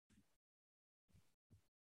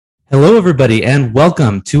Hello, everybody, and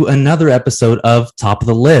welcome to another episode of Top of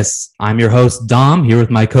the List. I'm your host, Dom, here with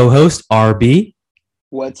my co-host, RB.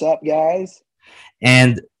 What's up, guys?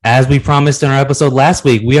 And as we promised in our episode last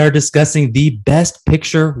week, we are discussing the Best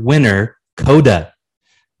Picture winner, Coda.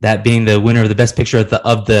 That being the winner of the Best Picture of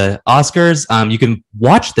the Oscars. You can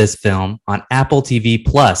watch this film on Apple TV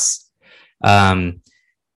Plus.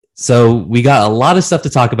 So we got a lot of stuff to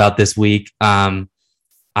talk about this week. I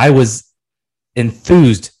was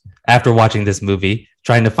enthused after watching this movie,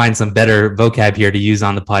 trying to find some better vocab here to use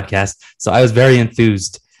on the podcast. So I was very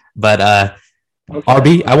enthused. But okay.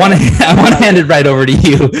 RB, I want to hand it right over to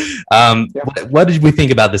you. What did we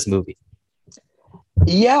think about this movie?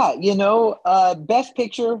 Yeah, Best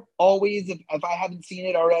Picture, always, if I haven't seen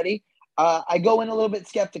it already, I go in a little bit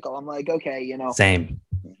skeptical. I'm like, okay, Same.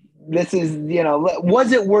 This is,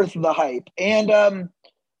 was it worth the hype? And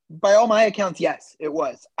by all my accounts, yes, it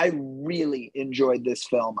was. I really enjoyed this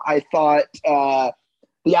film. I thought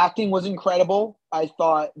the acting was incredible. I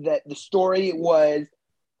thought that the story was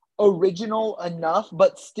original enough,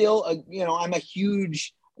 but still, I'm a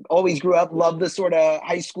huge, always grew up, loved the sort of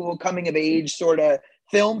high school coming of age sort of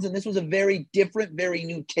films. And this was a very different, very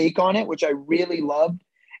new take on it, which I really loved.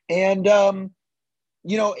 And,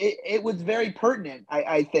 it was very pertinent,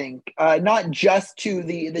 I think, not just to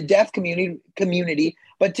the deaf community,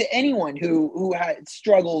 but to anyone who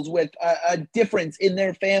struggles with a difference in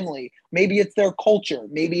their family. Maybe it's their culture.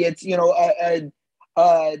 Maybe it's, I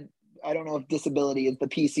don't know if disability is the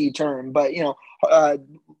PC term, but,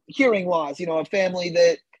 hearing loss, a family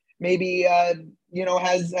that maybe,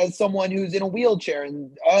 has someone who's in a wheelchair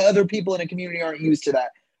and other people in a community aren't used to that.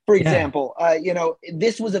 For example,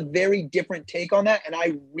 this was a very different take on that, and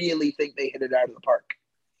I really think they hit it out of the park.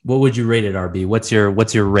 What would you rate it, RB? What's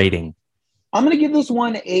your rating? I'm going to give this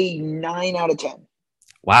one a 9 out of 10.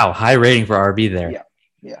 Wow, high rating for RB there.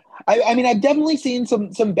 Yeah. I mean, I've definitely seen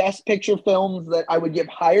some Best Picture films that I would give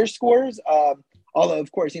higher scores. Although,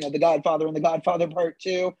 of course, The Godfather and The Godfather Part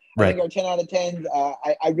 2, I think are 10 out of 10.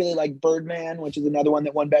 I really like Birdman, which is another one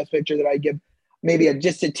that won Best Picture that I give maybe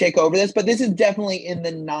just a tick over this. But this is definitely in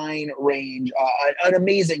the 9 range. An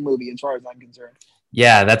amazing movie as far as I'm concerned.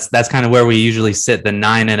 Yeah, that's kind of where we usually sit. The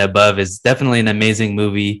 9 and above is definitely an amazing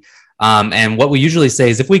movie. And what we usually say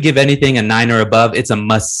is if we give anything a 9 or above, it's a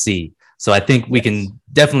must-see. So I think we can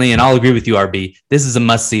definitely, and I'll agree with you, RB, this is a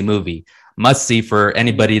must-see movie. Must-see for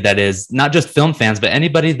anybody that is not just film fans, but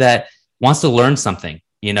anybody that wants to learn something,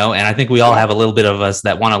 and I think we all have a little bit of us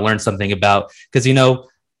that want to learn something about, because,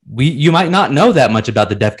 you might not know that much about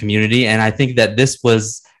the deaf community. And I think that this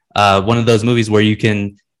was one of those movies where you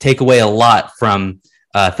can take away a lot from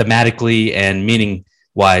thematically and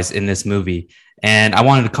meaning-wise in this movie. And I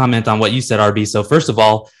wanted to comment on what you said, RB. So first of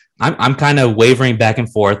all, I'm kind of wavering back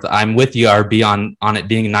and forth. I'm with you, RB, on it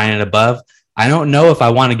being 9 and above. I don't know if I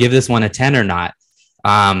want to give this one a 10 or not.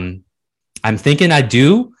 I'm thinking I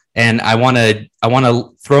do, and I want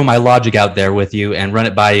to throw my logic out there with you and run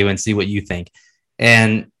it by you and see what you think.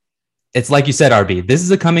 And it's like you said, RB, this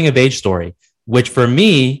is a coming of age story, which for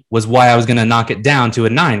me was why I was going to knock it down to a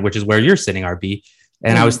 9, which is where you're sitting, RB.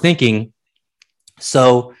 And I was thinking,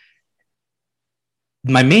 so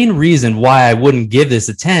my main reason why I wouldn't give this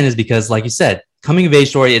a 10 is because, like you said, coming of age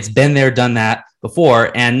story, it's been there, done that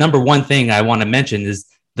before. And number one thing I want to mention is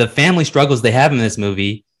the family struggles they have in this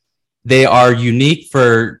movie. They are unique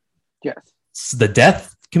for the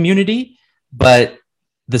deaf community, but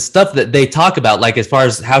the stuff that they talk about, like as far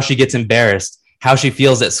as how she gets embarrassed, how she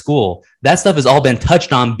feels at school, that stuff has all been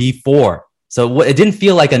touched on before. So it didn't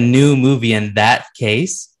feel like a new movie in that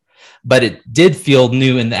case, but it did feel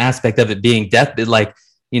new in the aspect of it being deaf. Like,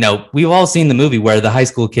 we've all seen the movie where the high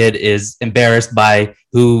school kid is embarrassed by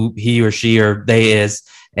who he or she or they is.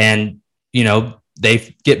 And,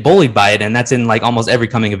 they get bullied by it. And that's in like almost every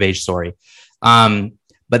coming of age story.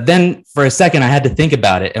 But then for a second, I had to think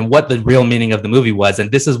about it and what the real meaning of the movie was. And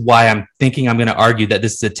this is why I'm thinking I'm going to argue that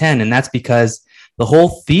this is a 10. And that's because the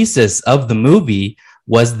whole thesis of the movie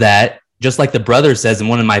was that, just like the brother says in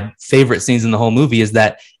one of my favorite scenes in the whole movie, is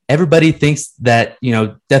that everybody thinks that,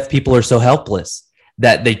 deaf people are so helpless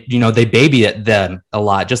that they baby them a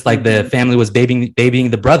lot, just like the family was babying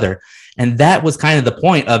the brother. And that was kind of the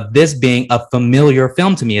point of this being a familiar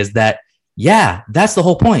film to me, is that, that's the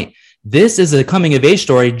whole point. This is a coming of age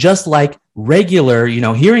story, just like regular,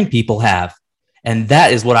 hearing people have. And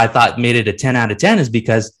that is what I thought made it a 10 out of 10, is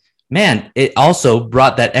because, man, it also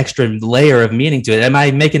brought that extra layer of meaning to it. Am I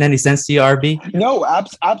making any sense to you, RB? No,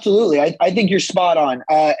 absolutely. I think you're spot on.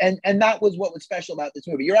 And that was what was special about this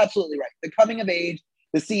movie. You're absolutely right. The coming of age,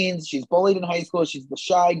 the scenes, she's bullied in high school. She's the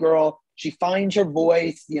shy girl. She finds her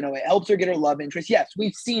voice. It helps her get her love interest. Yes,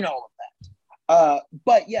 we've seen all of that.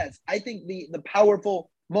 But yes, I think the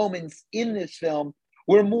powerful moments in this film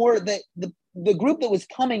were more that the group that was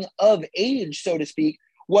coming of age, so to speak,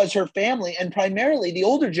 was her family, and primarily the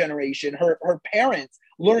older generation, her parents,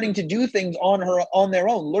 learning to do things on their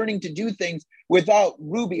own, learning to do things without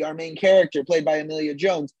Ruby, our main character, played by Emilia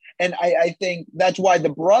Jones. And I think that's why the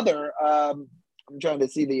brother, I'm trying to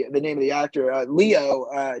see the name of the actor,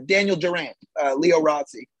 Daniel Durant, Leo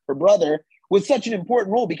Rossi, her brother, was such an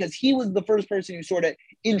important role, because he was the first person who sort of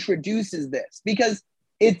introduces this, because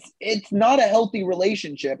it's not a healthy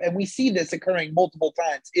relationship. And we see this occurring multiple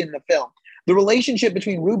times in the film. The relationship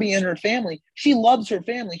between Ruby and her family, she loves her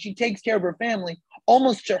family. She takes care of her family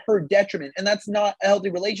almost to her detriment. And that's not a healthy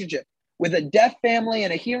relationship with a deaf family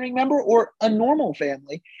and a hearing member, or a normal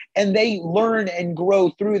family. And they learn and grow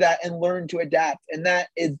through that and learn to adapt. And that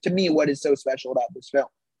is, to me, what is so special about this film.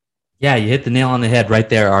 Yeah, you hit the nail on the head right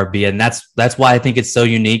there, RB. And that's why I think it's so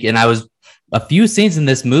unique. And a few scenes in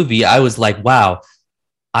this movie, I was like, wow,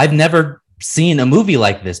 I've never seen a movie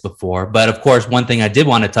like this before. But of course, one thing I did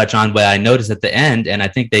want to touch on, but I noticed at the end, and I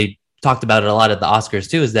think they talked about it a lot at the Oscars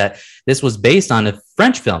too, is that this was based on a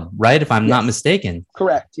French film, right? If I'm not mistaken.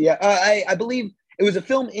 Correct. Yeah. I believe it was a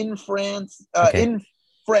film in France, in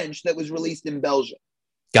French, that was released in Belgium.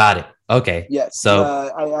 Got it. Okay. Yes. So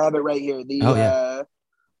I have it right here.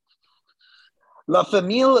 La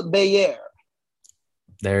Famille Bayer.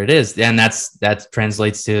 There it is. And that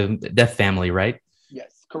translates to deaf family, right?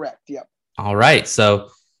 Yes, correct. Yep. All right. So,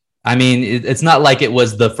 I mean, it's not like it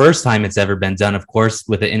was the first time it's ever been done, of course,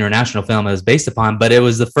 with an international film it was based upon, but it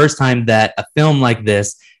was the first time that a film like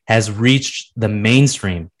this has reached the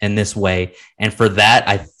mainstream in this way. And for that,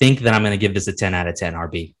 I think that I'm going to give this a 10 out of 10,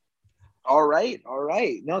 RB. All right.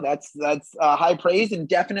 No, that's high praise. And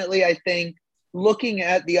definitely, I think, looking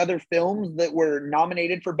at the other films that were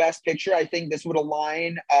nominated for Best Picture, I think this would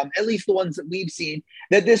align, at least the ones that we've seen,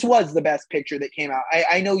 that this was the best picture that came out.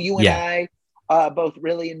 I know you and I both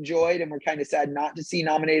really enjoyed, and we're kind of sad not to see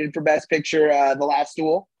nominated for Best Picture, The Last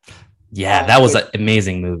Duel. Yeah, that was an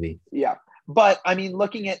amazing movie. Yeah. But, I mean,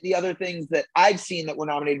 looking at the other things that I've seen that were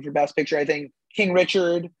nominated for Best Picture, I think King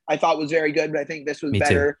Richard, I thought was very good, but I think this was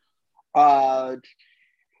better.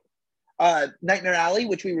 Nightmare Alley,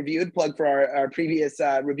 which we reviewed, plug for our previous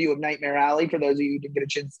review of Nightmare Alley. For those of you who didn't get a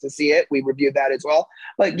chance to see it, we reviewed that as well,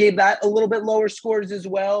 but gave that a little bit lower scores as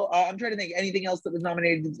well. I'm trying to think anything else that was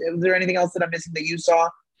nominated. Was there anything else that I'm missing that you saw,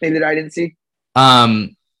 maybe that I didn't see? I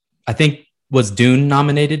think, was Dune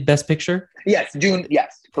nominated Best Picture? Yes, Dune.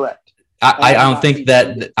 Yes, correct. I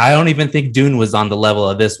don't even think Dune was on the level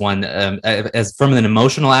of this one. As from an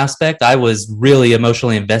emotional aspect, I was really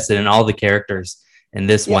emotionally invested in all the characters in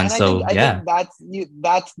this one. So I think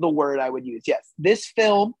that's the word I would use. Yes. This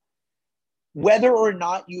film, whether or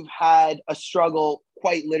not you've had a struggle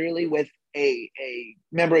quite literally with a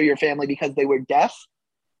member of your family because they were deaf,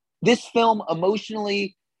 this film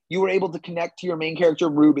emotionally, you were able to connect to your main character,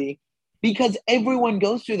 Ruby, because everyone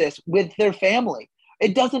goes through this with their family.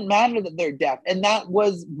 It doesn't matter that they're deaf. And that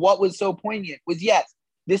was what was so poignant, was yes,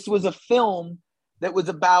 this was a film that was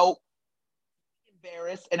about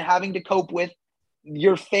embarrassed and having to cope with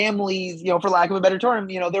your family's, for lack of a better term,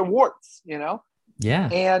 their warts, Yeah.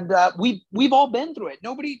 And we've all been through it.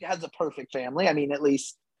 Nobody has a perfect family. I mean, at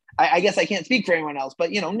least I guess I can't speak for anyone else,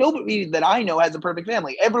 but nobody that I know has a perfect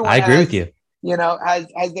family. Everyone I agree with you.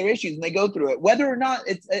 Has their issues, and they go through it, whether or not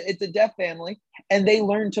it's a deaf family, and they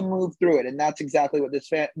learn to move through it. And that's exactly what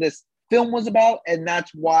this film was about. And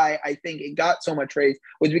that's why I think it got so much praise,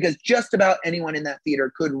 was because just about anyone in that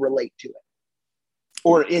theater could relate to it.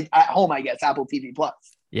 Or at home, I guess, Apple TV Plus.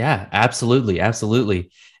 Yeah, absolutely.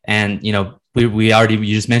 Absolutely. And, you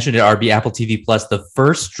just mentioned it, RB, Apple TV Plus, the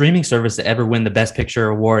first streaming service to ever win the Best Picture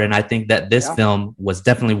award. And I think that this film was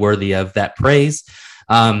definitely worthy of that praise.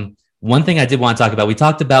 One thing I did want to talk about, we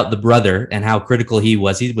talked about the brother and how critical he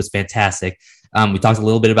was. He was fantastic. We talked a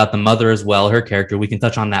little bit about the mother as well, her character. We can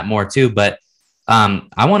touch on that more too. But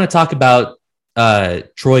I want to talk about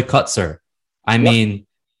Troy Kotsur. I mean,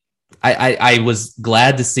 I was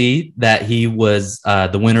glad to see that he was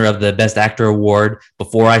the winner of the Best Actor award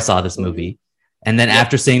before I saw this movie. And then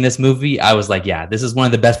after seeing this movie, I was like, yeah, this is one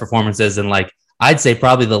of the best performances. And I'd say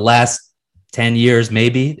probably the last 10 years,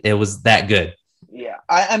 maybe it was that good. Yeah.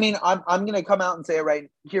 I mean, I'm going to come out and say it right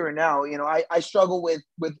here and now. I struggle with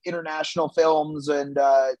international films. And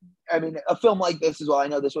I mean, a film like this as well. I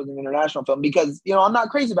know this was an international film because, I'm not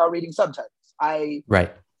crazy about reading subtitles. I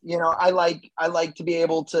like to be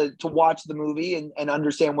able to watch the movie and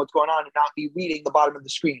understand what's going on and not be reading the bottom of the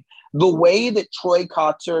screen. The way that Troy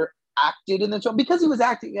Kotsur acted in this film because he was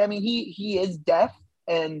acting. I mean, he is deaf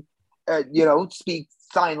and speaks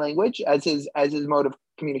sign language as his mode of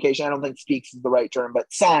communication. I don't think speaks is the right term,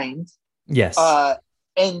 but signs. Yes.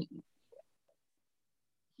 And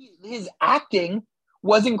his acting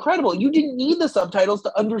was incredible. You didn't need the subtitles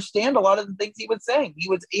to understand a lot of the things he was saying. He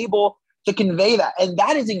was able to convey that. And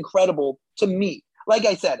that is incredible to me. Like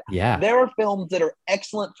I said, there are films that are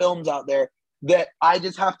excellent films out there that I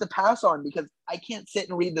just have to pass on because I can't sit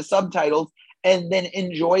and read the subtitles and then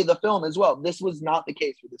enjoy the film as well. This was not the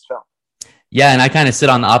case with this film. Yeah, and I kind of sit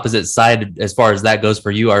on the opposite side as far as that goes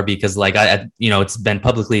for you, RB, because like it's been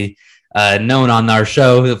publicly known on our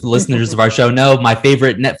show. If listeners of our show know, my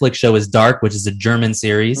favorite Netflix show is Dark, which is a German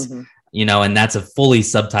series, and that's a fully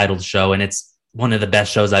subtitled show, and it's one of the best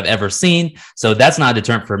shows I've ever seen. So that's not a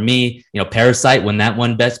deterrent for me. Parasite, when that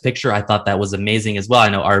won Best Picture, I thought that was amazing as well. I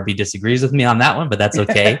know RB disagrees with me on that one, but that's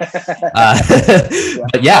okay.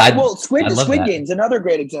 But yeah, Squid Game's another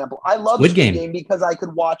great example. I love Squid Game because I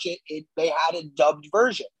could watch it. They had a dubbed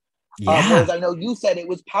version. Whereas I know you said it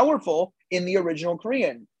was powerful in the original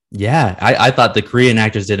Korean. Yeah, I thought the Korean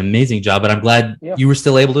actors did an amazing job, but I'm glad you were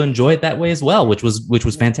still able to enjoy it that way as well, which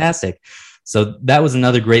was fantastic. So that was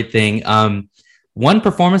another great thing. One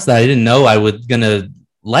performance that I didn't know I was gonna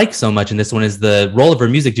like so much in this one is the role of her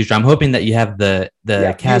music teacher. I'm hoping that you have the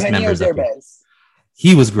cast members up here.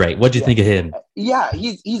 He was great. What do you think of him? Yeah,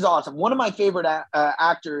 he's awesome. One of my favorite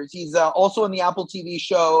actors. He's also in the Apple TV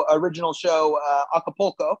show, original show,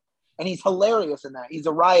 Acapulco. And he's hilarious in that. He's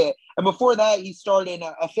a riot. And before that, he starred in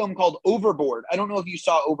a film called Overboard. I don't know if you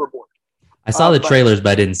saw Overboard. I saw the trailers, but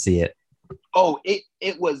I didn't see it. Oh,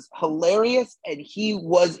 it was hilarious, and he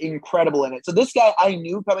was incredible in it. So this guy I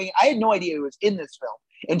knew coming. I had no idea he was in this film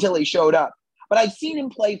until he showed up. But I've seen him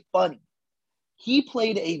play funny. He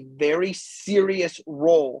played a very serious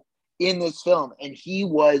role in this film, and he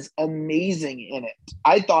was amazing in it.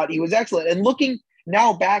 I thought he was excellent. And looking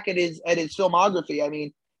now back at his filmography, I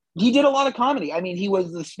mean, he did a lot of comedy. I mean, he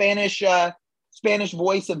was the Spanish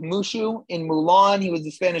voice of Mushu in Mulan. He was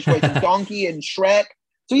the Spanish voice of Donkey in Shrek.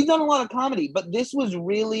 So he's done a lot of comedy, but this was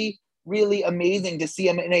really, really amazing to see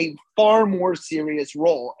him in a far more serious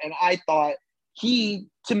role. And I thought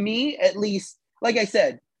to me, at least, like I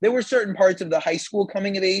said, there were certain parts of the high school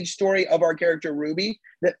coming of age story of our character Ruby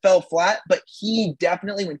that fell flat, but he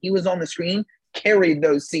definitely, when he was on the screen, carried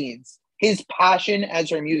those scenes. His passion as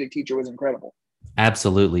her music teacher was incredible.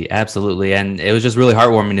 Absolutely. And it was just really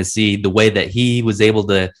heartwarming to see the way that he was able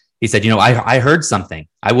to. He said, I heard something.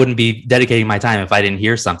 I wouldn't be dedicating my time if I didn't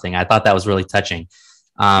hear something. I thought that was really touching.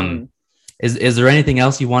 Is there anything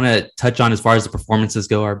else you want to touch on as far as the performances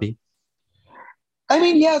go, RB? I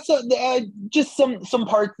mean, yeah. So just some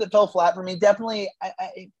parts that fell flat for me. Definitely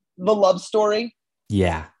the love story.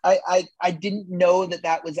 Yeah. I didn't know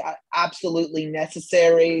that was absolutely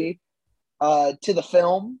necessary to the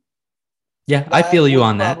film. Yeah, I feel you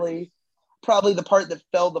on that. Probably the part that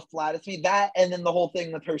fell the flattest to me. That, and then the whole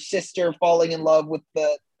thing with her sister falling in love with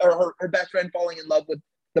her best friend falling in love with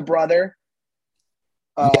the brother.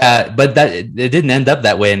 Yeah, but it didn't end up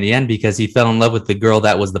that way in the end because he fell in love with the girl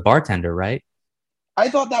that was the bartender, right? I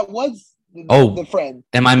thought that was the friend.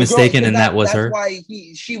 Am I mistaken? And that was her. That's why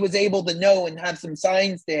she was able to know and have some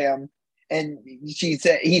signs to him. And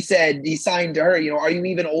he signed to her. Are you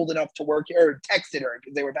even old enough to work here? Or texted her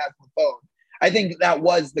because they were passing the phone. I think that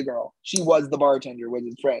was the girl. She was the bartender with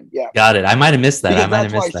his friend. Yeah, got it. I might have missed that.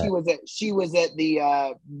 She was at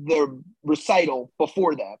the recital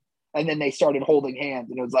before that, and then they started holding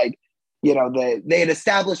hands, and it was like, they had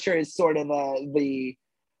established her as sort of the,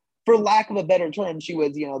 for lack of a better term, she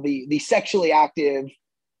was the sexually active,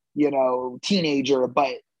 teenager,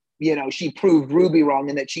 but she proved Ruby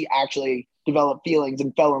wrong in that she actually developed feelings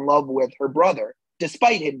and fell in love with her brother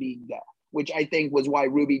despite him being deaf. Which I think was why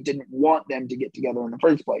Ruby didn't want them to get together in the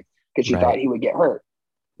first place, because she thought he would get hurt.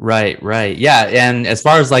 Right. Yeah. And as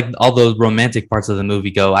far as like all those romantic parts of the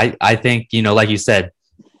movie go, I think, like you said,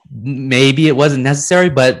 maybe it wasn't necessary,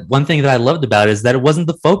 but one thing that I loved about it is that it wasn't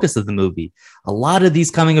the focus of the movie. A lot of these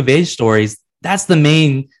coming of age stories, that's the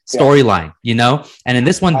main storyline, And in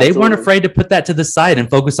this one, Absolutely. They weren't afraid to put that to the side and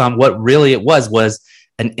focus on what really it was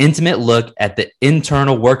an intimate look at the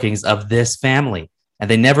internal workings of this family. And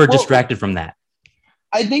they never distracted from that.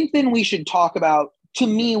 I think then we should talk about, to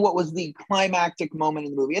me, what was the climactic moment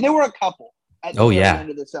in the movie. And there were a couple at the end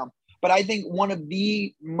of the film. But I think one of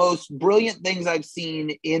the most brilliant things I've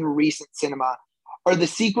seen in recent cinema are the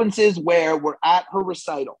sequences where we're at her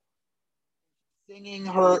recital, singing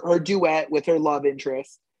her duet with her love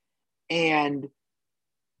interest, and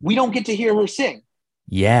we don't get to hear her sing.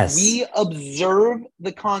 Yes. We observe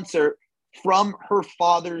the concert from her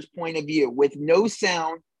father's point of view with no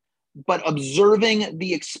sound, but observing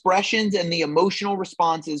the expressions and the emotional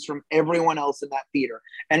responses from everyone else in that theater.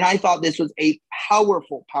 And I thought this was a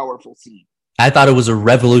powerful, powerful scene. I thought it was a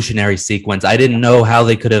revolutionary sequence. I didn't know how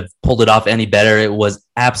they could have pulled it off any better. It was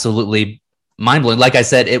absolutely mind-blowing. Like I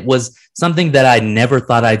said, it was something that I never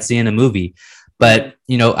thought I'd see in a movie. But,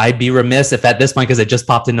 I'd be remiss if at this point, because it just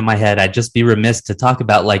popped into my head, I'd just be remiss to talk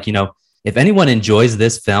about, if anyone enjoys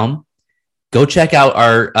this film, go check out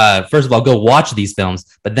our, first of all, go watch these films,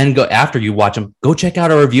 but then after you watch them, go check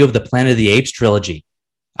out our review of the Planet of the Apes trilogy.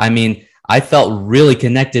 I mean, I felt really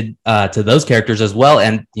connected to those characters as well.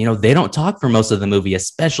 And, they don't talk for most of the movie,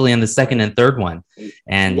 especially in the second and third one.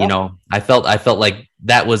 And, I felt like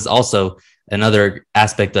that was also another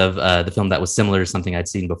aspect of the film that was similar to something I'd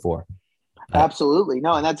seen before. Absolutely.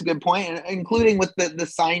 No, and that's a good point, including with the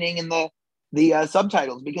signing and the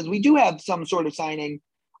subtitles, because we do have some sort of signing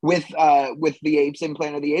with the apes and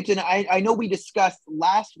Planet of the Apes. And I know we discussed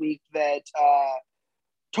last week that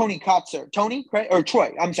Troy Kotsur,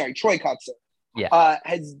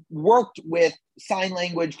 has worked with sign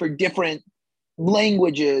language for different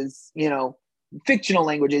languages, fictional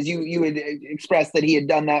languages. You had expressed that he had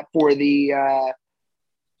done that for the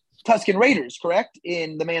Tusken Raiders, correct?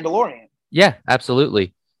 In The Mandalorian. Yeah,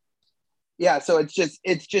 absolutely. Yeah, so it's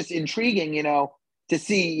just intriguing, to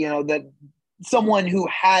see, that someone who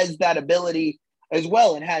has that ability as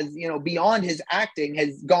well and has, beyond his acting,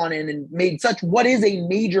 has gone in and made what is a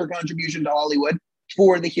major contribution to Hollywood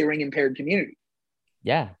for the hearing impaired community.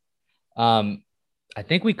 Yeah. I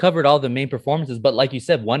think we covered all the main performances, but like you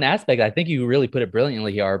said, one aspect, I think you really put it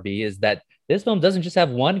brilliantly here, RB, is that this film doesn't just have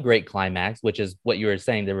one great climax, which is what you were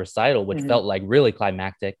saying, the recital, which felt like really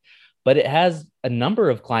climactic, but it has a number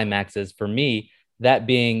of climaxes for me, that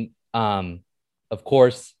being, of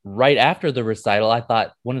course, right after the recital. I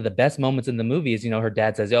thought one of the best moments in the movie is, her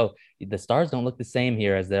dad says, "Oh, the stars don't look the same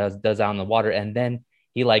here as it does out in the water." And then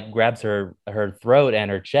he grabs her throat and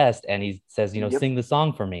her chest and he says, "Sing the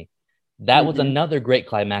song for me." That was another great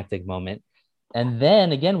climactic moment. And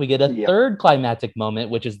then again, we get a third climactic moment,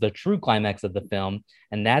 which is the true climax of the film.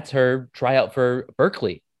 And that's her tryout for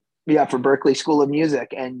Berklee. Yeah, for Berklee School of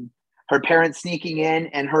Music, and her parents sneaking in,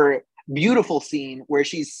 and her beautiful scene where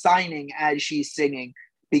she's signing as she's singing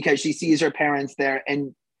because she sees her parents there,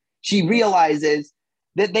 and she realizes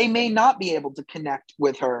that they may not be able to connect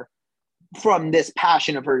with her from this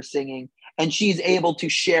passion of her singing, and she's able to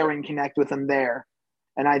share and connect with them there.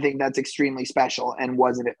 And I think that's extremely special, and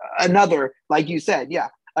wasn't it another, like you said,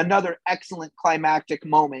 another excellent climactic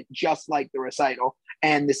moment, just like the recital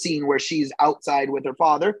and the scene where she's outside with her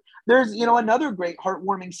father. There's, another great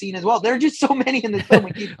heartwarming scene as well. There are just so many in this film.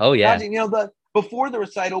 We keep watching, before the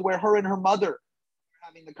recital where her and her mother are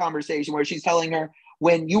having the conversation where she's telling her,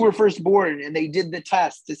 when you were first born and they did the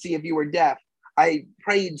test to see if you were deaf, I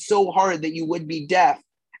prayed so hard that you would be deaf.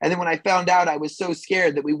 And then when I found out, I was so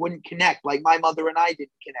scared that we wouldn't connect, like my mother and I didn't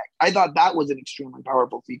connect. I thought that was an extremely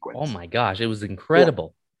powerful sequence. Oh my gosh, it was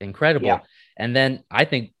incredible. Yeah. Incredible. Yeah. And then I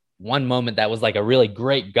think one moment that was like a really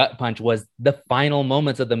great gut punch was the final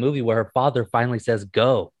moments of the movie where her father finally says,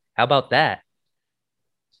 "Go." How about that?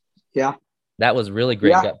 Yeah. That was really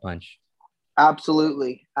great gut punch.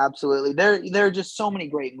 Absolutely. Absolutely. There are just so many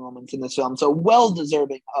great moments in this film. So well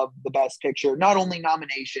deserving of the Best Picture, not only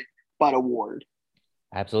nomination, but award.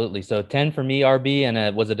 Absolutely. So 10 for me, RB,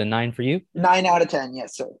 and was it a 9 for you? 9 out of 10.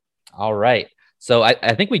 Yes, sir. All right. So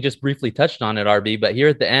I think we just briefly touched on it, RB, but here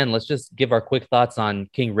at the end, let's just give our quick thoughts on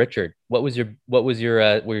King Richard. What was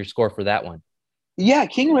your score for that one? Yeah,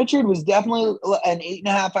 King Richard was definitely an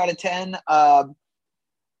 8.5 out of 10. I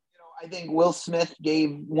think Will Smith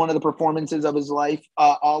gave one of the performances of his life,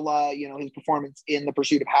 his performance in The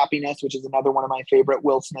Pursuit of Happiness, which is another one of my favorite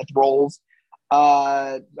Will Smith roles.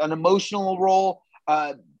 An emotional role.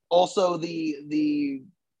 Also the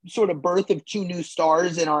sort of birth of two new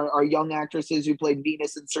stars in our young actresses who played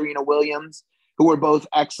Venus and Serena Williams, who were both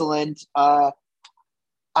excellent.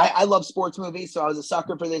 I love sports movies, so I was a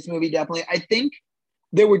sucker for this movie, definitely. I think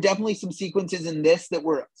there were definitely some sequences in this that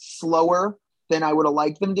were slower than I would have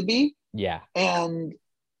liked them to be. Yeah. And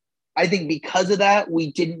I think because of that,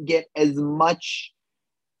 we didn't get as much,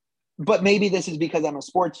 but maybe this is because I'm a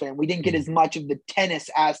sports fan. We didn't get as much of the tennis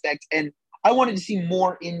aspect, and I wanted to see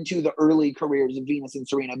more into the early careers of Venus and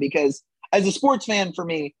Serena, because as a sports fan, for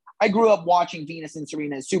me, I grew up watching Venus and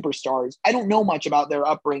Serena as superstars. I don't know much about their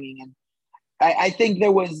upbringing, and I think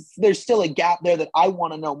there's still a gap there that I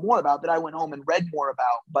want to know more about, that I went home and read more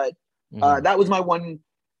about. But that was my one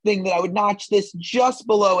thing that I would notch this just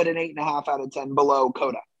below at an 8.5 out of 10, below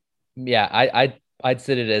Coda. Yeah, I'd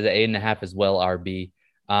sit it as an 8.5 as well, RB.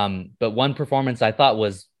 But one performance I thought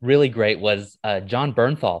was really great was John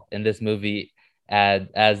Bernthal in this movie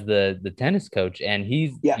as the tennis coach, and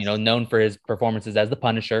he's Yes. known for his performances as the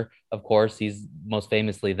Punisher. Of course, he's most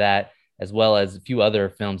famously that, as well as a few other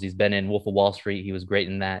films he's been in. Wolf of Wall Street, he was great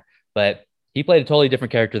in that. But he played a totally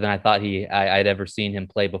different character than I thought I'd ever seen him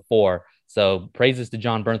play before. So praises to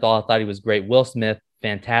John Bernthal. I thought he was great. Will Smith,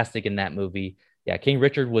 fantastic in that movie. Yeah, King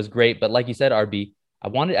Richard was great, but like you said, RB,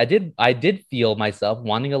 I did feel myself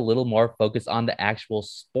wanting a little more focus on the actual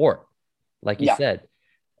sport, like you said.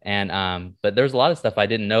 And but there's a lot of stuff I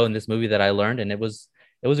didn't know in this movie that I learned, and it was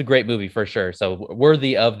a great movie for sure. So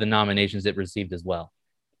worthy of the nominations it received as well.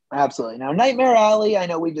 Absolutely. Now, Nightmare Alley, I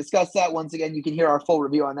know we discussed that. Once again, you can hear our full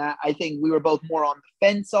review on that. I think we were both more on the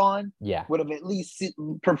fence on. Yeah. Would have at least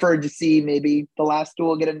preferred to see maybe The Last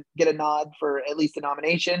Duel get a nod for at least a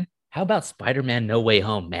nomination. How about Spider-Man No Way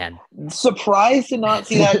Home, man? Surprised to not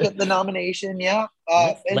see that get the nomination. Yeah.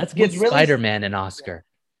 Let's give Spider-Man an Oscar.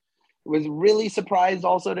 Was really surprised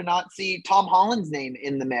also to not see Tom Holland's name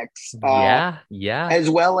in the mix. Yeah. As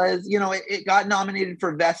well as, it got nominated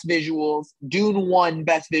for Best Visuals. Dune won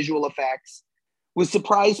Best Visual Effects. Was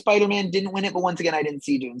surprised Spider-Man didn't win it, but once again, I didn't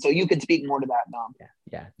see Dune. So you could speak more to that, Dom.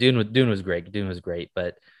 Yeah. Dune was great.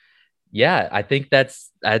 But yeah, I think that's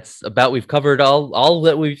about, we've covered all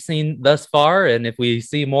that we've seen thus far. And if we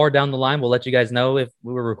see more down the line, we'll let you guys know if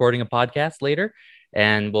we were recording a podcast later,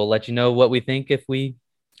 and we'll let you know what we think if we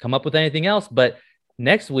come up with anything else. But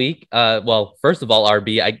next week, well, first of all,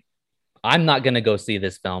 RB, I'm not going to go see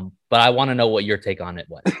this film, but I want to know what your take on it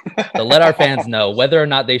was. So let our fans know whether or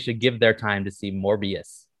not they should give their time to see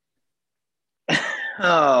Morbius.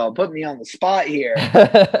 Oh, put me on the spot here.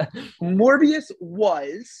 Morbius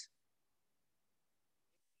was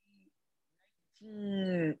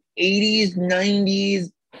 80s,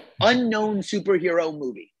 90s unknown superhero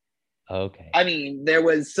movie. Okay. I mean, there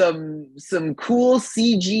was some cool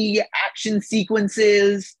CG action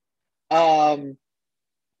sequences. The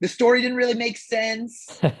story didn't really make sense.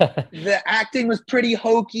 The acting was pretty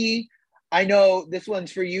hokey. I know this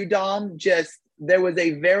one's for you, Dom. Just there was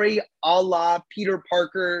a very a la Peter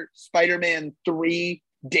Parker Spider-Man 3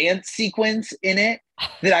 dance sequence in it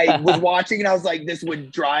that I was watching, and I was like, this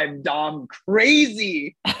would drive Dom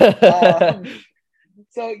crazy.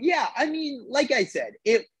 So yeah, I mean, like I said,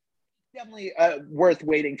 it definitely worth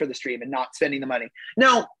waiting for the stream and not spending the money.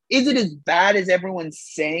 Now, is it as bad as everyone's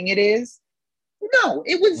saying it is? No,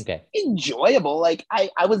 it was enjoyable. Like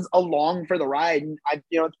I was along for the ride, and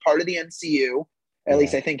it's part of the MCU. At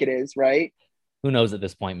least I think it is, right? Who knows at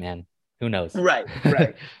this point, man? Who knows? Right.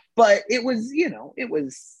 But it was, it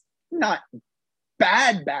was not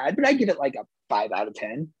bad, but I give it like a 5 out of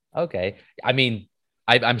 10. Okay. I mean,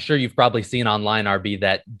 I'm sure you've probably seen online, RB,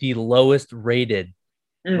 that the lowest rated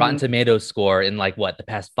Rotten Tomatoes score in the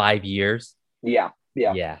past 5 years. Yeah.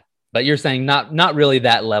 But you're saying not really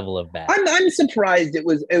that level of bad. I'm surprised it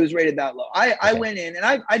was rated that low. I went in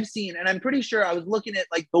and I've seen, and I'm pretty sure I was looking at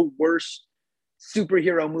like the worst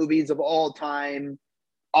superhero movies of all time,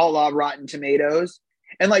 a la Rotten Tomatoes.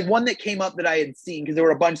 And like one that came up that I had seen, because there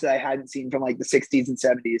were a bunch that I hadn't seen from like the 60s and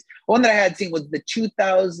 70s. One that I had seen was the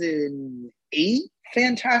 2008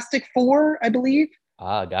 Fantastic Four, I believe.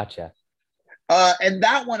 Ah, gotcha. And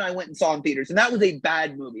that one I went and saw in theaters, and that was a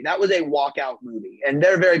bad movie. That was a walkout movie, and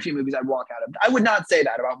there are very few movies I'd walk out of. I would not say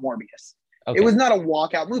that about Morbius. Okay. It was not a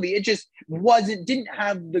walkout movie. It just didn't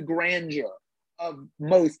have the grandeur of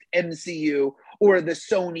most MCU or the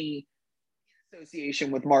Sony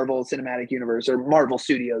association with Marvel Cinematic Universe or Marvel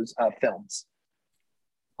Studios films.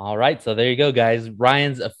 All right, so there you go, guys.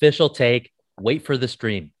 Ryan's official take. Wait for the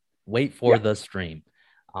stream. Wait for the stream.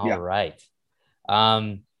 All right.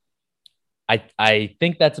 I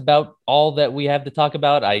think that's about all that we have to talk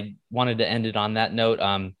about. I wanted to end it on that note.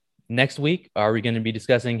 Next week, are we going to be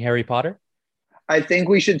discussing Harry Potter? I think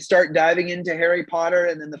we should start diving into Harry Potter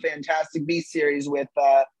and then the Fantastic Beasts series with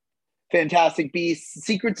Fantastic Beasts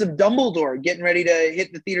Secrets of Dumbledore, getting ready to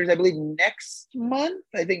hit the theaters, I believe, next month.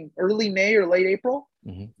 I think early May or late April.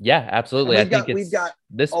 Mm-hmm. Yeah, absolutely. We've got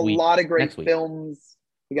this week, lot of great films.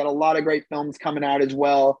 We got a lot of great films coming out as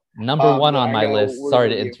well. Number one on my list. Sorry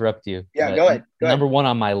to interrupt you. Yeah, go ahead. Number one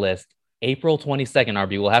on my list, April 22nd,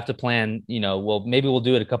 RB. We'll have to plan, maybe we'll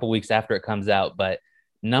do it a couple weeks after it comes out, but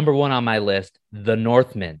number one on my list, The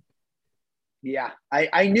Northman. Yeah,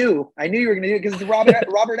 I knew you were going to do it because it's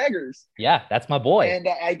Robert Eggers. Yeah, that's my boy. And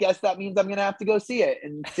I guess that means I'm going to have to go see it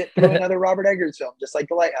and sit through another Robert Eggers film, just like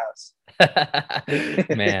The Lighthouse.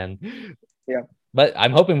 Man. Yeah. But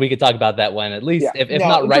I'm hoping we could talk about that one, at least, if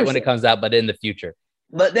not right when it comes out, but in the future.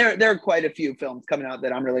 But there are quite a few films coming out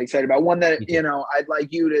that I'm really excited about. One that, I'd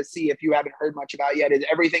like you to see if you haven't heard much about yet is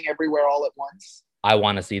Everything Everywhere All at Once. I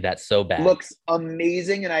want to see that so bad. Looks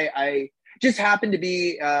amazing. And I just happened to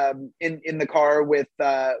be in the car with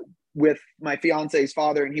my fiance's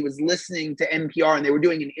father, and he was listening to NPR, and they were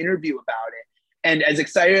doing an interview about it. And as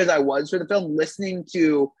excited as I was for the film, listening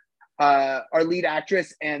to our lead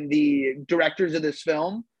actress and the directors of this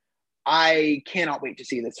film, I cannot wait to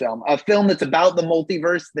see this film. A film that's about the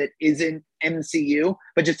multiverse that isn't MCU,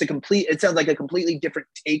 but just it sounds like a completely different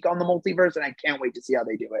take on the multiverse, and I can't wait to see how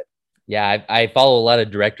they do it. Yeah, I follow a lot of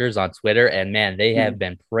directors on Twitter, and man, they have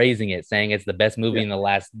been praising it, saying it's the best movie in the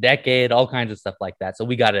last decade, all kinds of stuff like that. So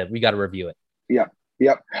we gotta review it.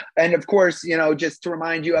 Yep. And of course, just to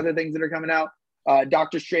remind you, other things that are coming out: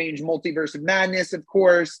 Doctor Strange, Multiverse of Madness, of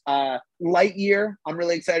course. Lightyear, I'm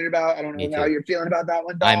really excited about. I don't know how you're feeling about that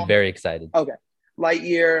one, Dom. I'm very excited. Okay,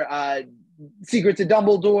 Lightyear, Secrets of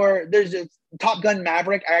Dumbledore. There's just Top Gun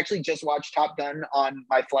Maverick. I actually just watched Top Gun on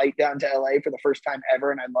my flight down to LA for the first time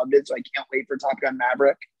ever, and I loved it. So I can't wait for Top Gun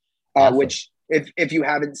Maverick. Awesome. Which, if you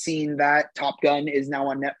haven't seen that, Top Gun is now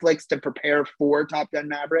on Netflix to prepare for Top Gun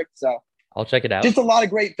Maverick. So I'll check it out. Just a lot of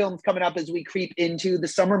great films coming up as we creep into the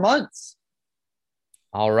summer months.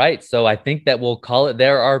 All right. So I think that we'll call it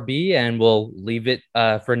there, RB, and we'll leave it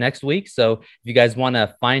for next week. So if you guys want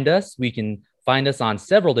to find us, we can find us on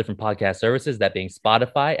several different podcast services, that being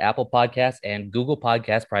Spotify, Apple Podcasts, and Google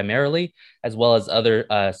Podcasts primarily, as well as other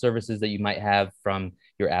services that you might have from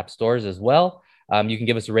your app stores as well. You can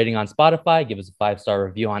give us a rating on Spotify, give us a 5-star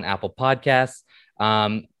review on Apple Podcasts.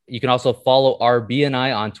 You can also follow RB and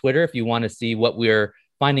I on Twitter if you want to see what we're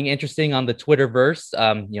finding interesting on the Twitterverse.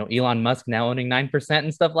 Elon Musk now owning 9%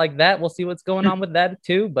 and stuff like that. We'll see what's going on with that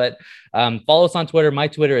too. But follow us on Twitter. My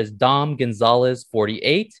Twitter is Dom Gonzalez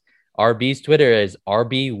 48. RB's Twitter is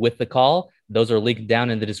RB with the call. Those are linked down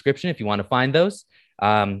in the description if you want to find those.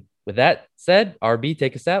 With that said, RB,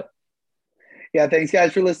 take us out. Yeah, thanks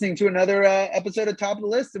guys for listening to another episode of Top of the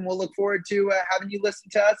List, and we'll look forward to having you listen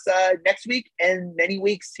to us next week and many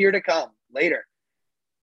weeks here to come. Later.